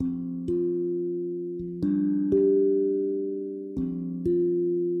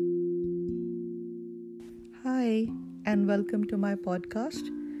and welcome to my podcast.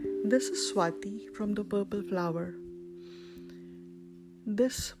 This is Swati from the Purple Flower.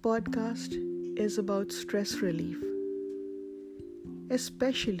 This podcast is about stress relief,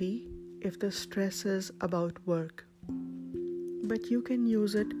 especially if the stress is about work. But you can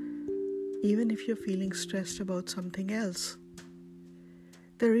use it even if you're feeling stressed about something else.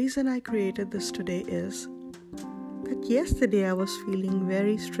 The reason I created this today is that yesterday I was feeling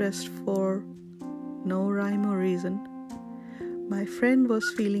very stressed for no rhyme or reason. My friend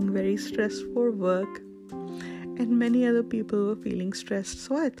was feeling very stressed for work, and many other people were feeling stressed.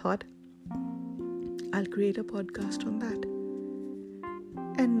 So I thought I'll create a podcast on that.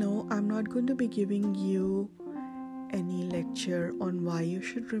 And no, I'm not going to be giving you any lecture on why you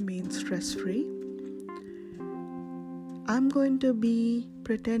should remain stress-free. I'm going to be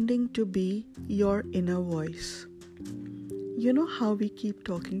pretending to be your inner voice. You know how we keep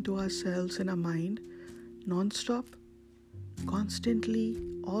talking to ourselves in our mind, non-stop, constantly,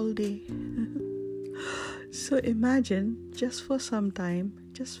 all day. So imagine, just for some time,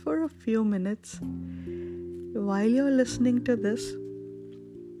 just for a few minutes, while you're listening to this,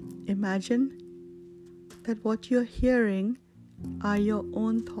 imagine that what you're hearing are your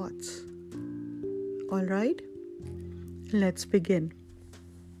own thoughts. All right? Let's begin.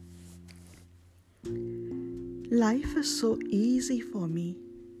 Life is so easy for me.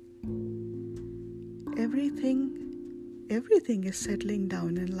 Everything is settling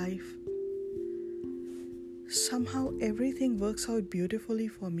down in life. Somehow everything works out beautifully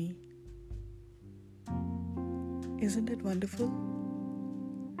for me. Isn't it wonderful?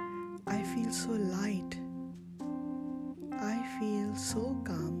 I feel so light. I feel so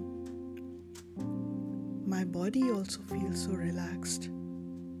calm. My body also feels so relaxed.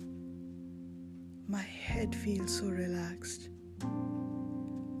 My head feels so relaxed.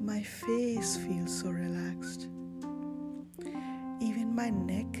 My face feels so relaxed. Even my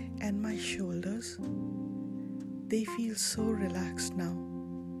neck and my shoulders, they feel so relaxed now.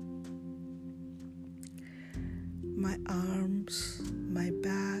 My arms, my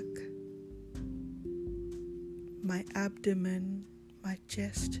back, my abdomen, my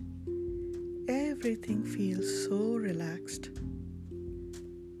chest, everything feels so relaxed.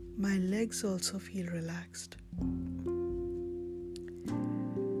 My legs also feel relaxed.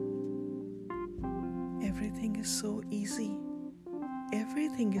 Everything is so easy.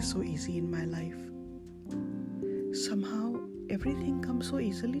 Everything is so easy in my life. Somehow, everything comes so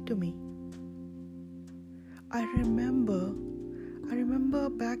easily to me. I remember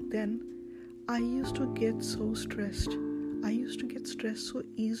back then, I used to get so stressed. I used to get stressed so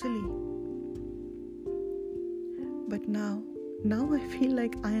easily. But now I feel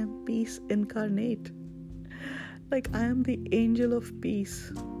like I am peace incarnate. Like I am the angel of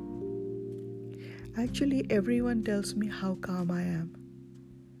peace. Actually, everyone tells me how calm I am.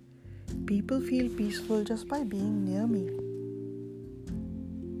 People feel peaceful just by being near me.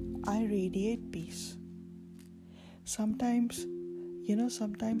 I radiate peace. Sometimes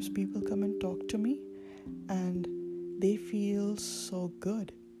people come and talk to me and they feel so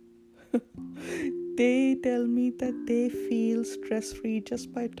good. They tell me that they feel stress-free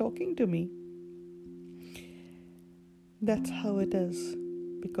just by talking to me. That's how it is,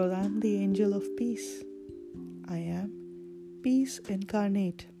 because I'm the angel of peace. I am peace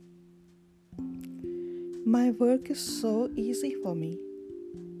incarnate. My work is so easy for me.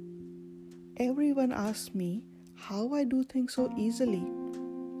 Everyone asks me how I do things so easily.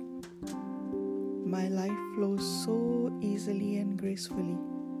 My life flows so easily and gracefully.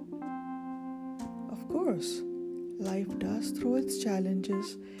 Of course, life does throw its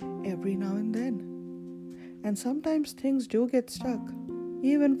challenges every now and then. And sometimes things do get stuck,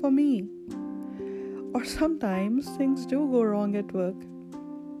 even for me. Or sometimes things do go wrong at work.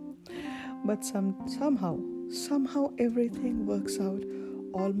 But somehow everything works out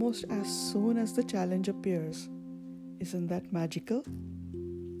almost as soon as the challenge appears. Isn't that magical?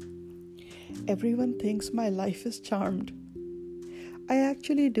 Everyone thinks my life is charmed. I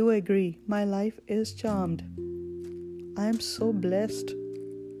actually do agree, my life is charmed. I am so blessed.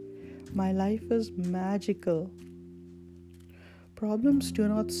 My life is magical. Problems do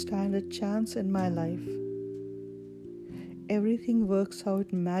not stand a chance in my life. Everything works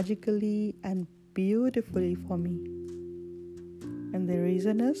out magically and beautifully for me. And the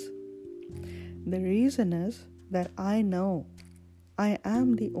reason is that I know I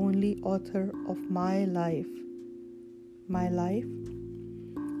am the only author of my life. My life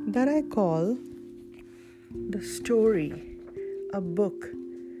that I call the story, a book.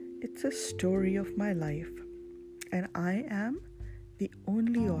 It's a story of my life, and I am the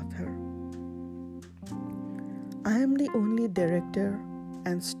only author. I am the only director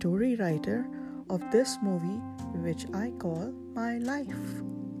and story writer of this movie, which I call my life.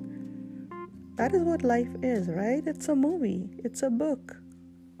 That is what life is, right? It's a movie, it's a book.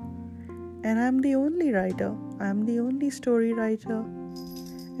 And I'm the only writer, I'm the only story writer,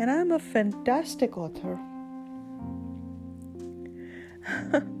 and I'm a fantastic author.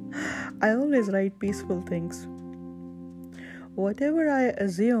 I always write peaceful things. Whatever I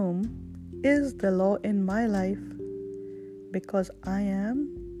assume is the law in my life, because I am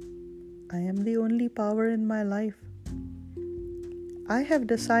the only power in my life. I have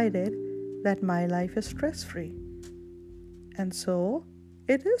decided that my life is stress-free, and so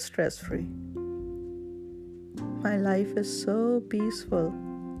it is stress-free. My life is so peaceful.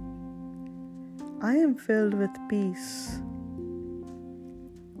 I am filled with peace.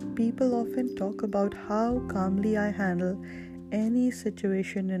 People often talk about how calmly I handle any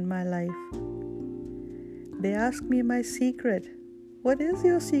situation in my life. They ask me my secret. What is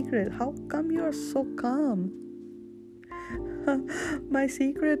your secret? How come you are so calm? My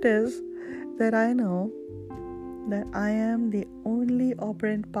secret is that I know that I am the only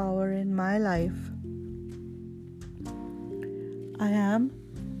operant power in my life. I am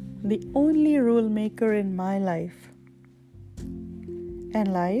the only rule maker in my life.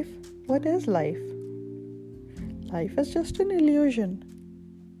 And life, what is life? Life is just an illusion.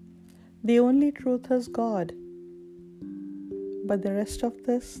 The only truth is God. But the rest of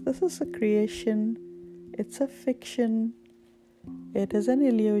this is a creation. It's a fiction. It is an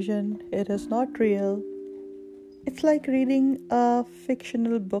illusion. It is not real. It's like reading a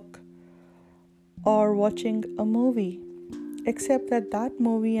fictional book or watching a movie, except that that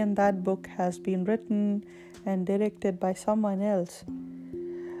movie and that book has been written and directed by someone else.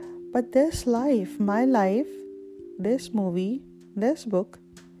 But this life, my life, this movie, this book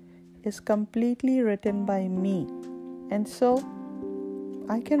is completely written by me. And so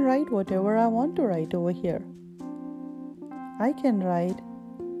I can write whatever I want to write over here. I can write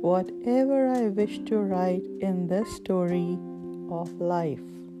whatever I wish to write in this story of life.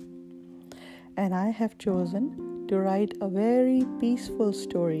 And I have chosen to write a very peaceful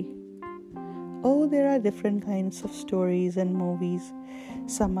story. Oh, there are different kinds of stories and movies.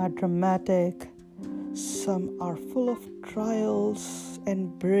 Some are dramatic, some are full of trials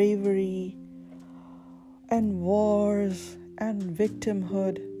and bravery and wars and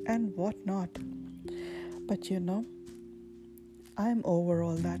victimhood and whatnot. But I'm over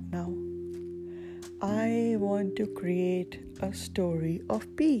all that now. I want to create a story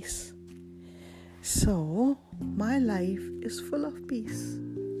of peace. So, my life is full of peace.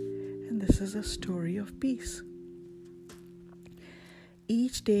 And this is a story of peace.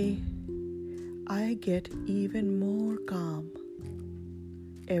 Each day, I get even more calm.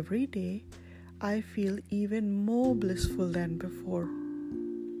 Every day, I feel even more blissful than before.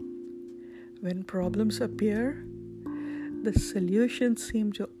 When problems appear, the solutions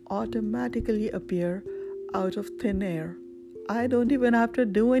seem to automatically appear out of thin air. I don't even have to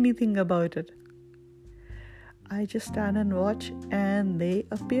do anything about it. I just stand and watch and they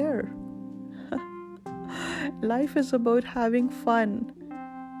appear. Life is about having fun.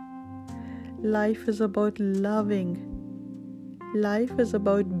 Life is about loving. Life is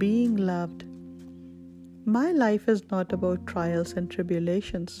about being loved. My life is not about trials and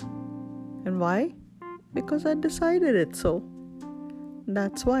tribulations. And why? Because I decided it so.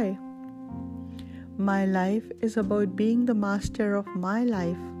 That's why. My life is about being the master of my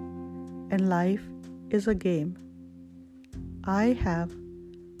life, and life is a game. I have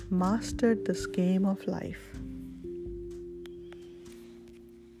mastered this game of life.